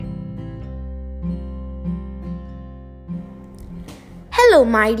Hello,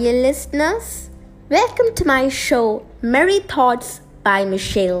 my dear listeners. Welcome to my show, Merry Thoughts by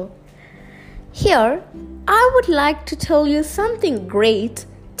Michelle. Here, I would like to tell you something great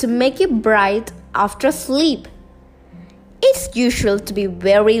to make you bright after sleep. It's usual to be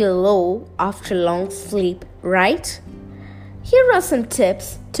very low after long sleep, right? Here are some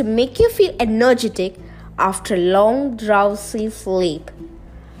tips to make you feel energetic after long drowsy sleep.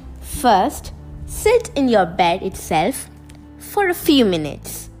 First, sit in your bed itself for a few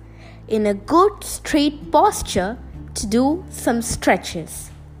minutes in a good straight posture to do some stretches.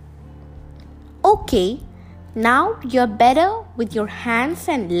 Okay, now you're better with your hands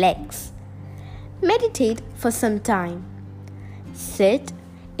and legs. Meditate for some time. Sit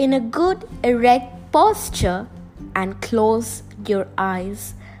in a good erect posture and close your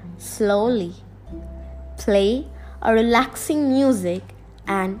eyes slowly. Play a relaxing music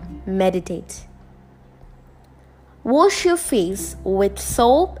and meditate. Wash your face with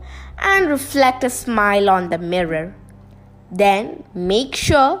soap and reflect a smile on the mirror. Then make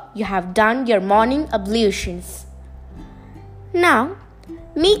sure you have done your morning ablutions. Now,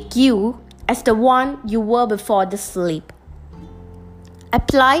 make you as the one you were before the sleep.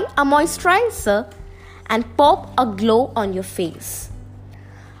 Apply a moisturizer and pop a glow on your face.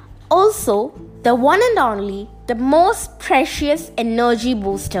 Also, the one and only, the most precious energy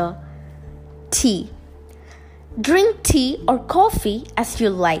booster, tea. Drink tea or coffee as you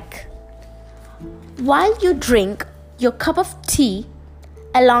like. While you drink your cup of tea,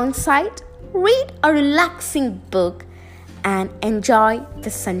 alongside, read a relaxing book and enjoy the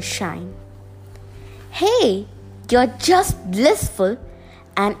sunshine. Hey, you're just blissful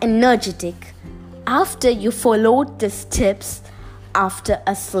and energetic after you followed these tips after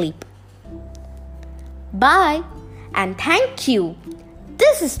a sleep. Bye and thank you.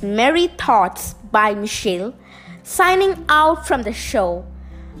 This is Merry Thoughts by Michelle, signing out from the show.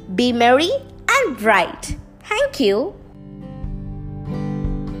 Be merry and bright. Thank you.